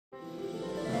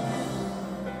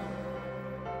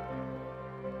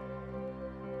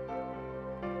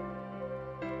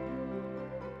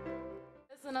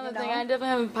another thing. I definitely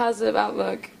have a positive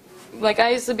outlook. Like, I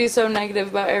used to be so negative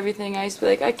about everything. I used to be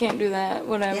like, I can't do that,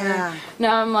 whatever. Yeah.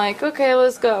 Now I'm like, okay,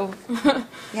 let's go.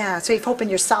 Yeah, so you've hope in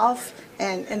yourself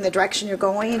and in the direction you're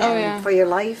going and yeah. for your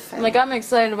life. And like, I'm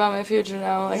excited about my future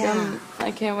now. Like, yeah.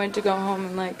 I can't wait to go home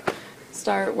and, like,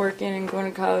 start working and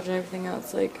going to college and everything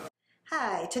else. Like.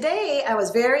 Hi, today I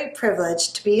was very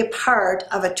privileged to be a part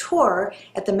of a tour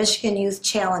at the Michigan Youth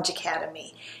Challenge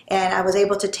Academy. And I was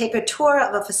able to take a tour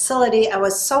of a facility I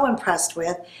was so impressed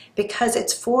with because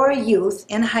it's for youth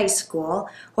in high school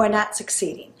who are not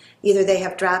succeeding. Either they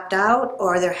have dropped out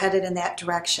or they're headed in that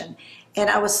direction. And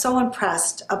I was so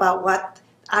impressed about what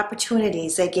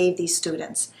opportunities they gave these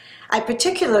students. I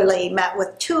particularly met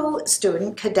with 2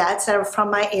 student cadets that are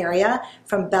from my area,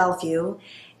 from Bellevue,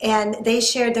 and they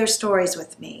shared their stories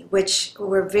with me, which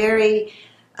were very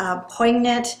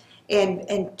poignant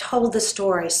and told the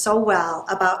story so well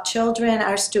about children,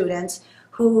 our students,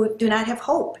 who do not have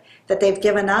hope, that they've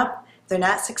given up, they're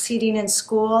not succeeding in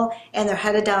school, and they're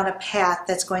headed down a path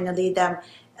that's going to lead them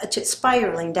to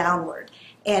spiraling downward,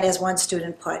 and as one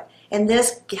student put. And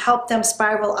this helped them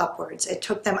spiral upwards. It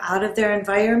took them out of their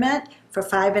environment for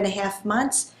 5.5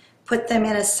 months, put them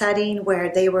in a setting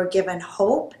where they were given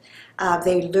hope.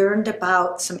 They learned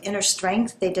about some inner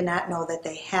strength they did not know that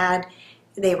they had.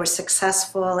 They were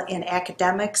successful in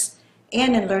academics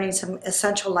and in learning some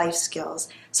essential life skills.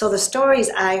 So the stories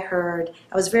I heard,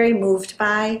 I was very moved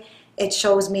by. It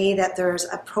shows me that there's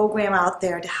a program out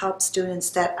there to help students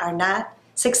that are not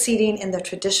succeeding in the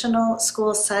traditional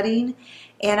school setting.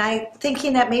 And I'm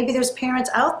thinking that maybe there's parents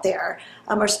out there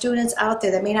or students out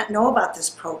there that may not know about this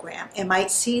program and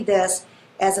might see this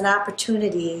as an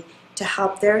opportunity to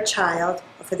help their child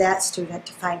or for that student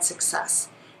to find success.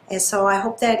 And so I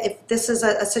hope that if this is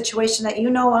a situation that you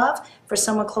know of for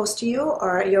someone close to you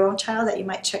or your own child, that you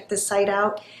might check this site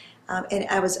out. And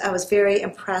I was very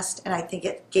impressed, and I think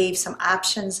it gave some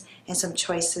options and some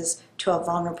choices to a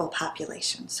vulnerable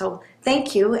population. So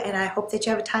thank you, and I hope that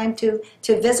you have time to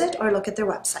visit or look at their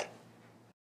website.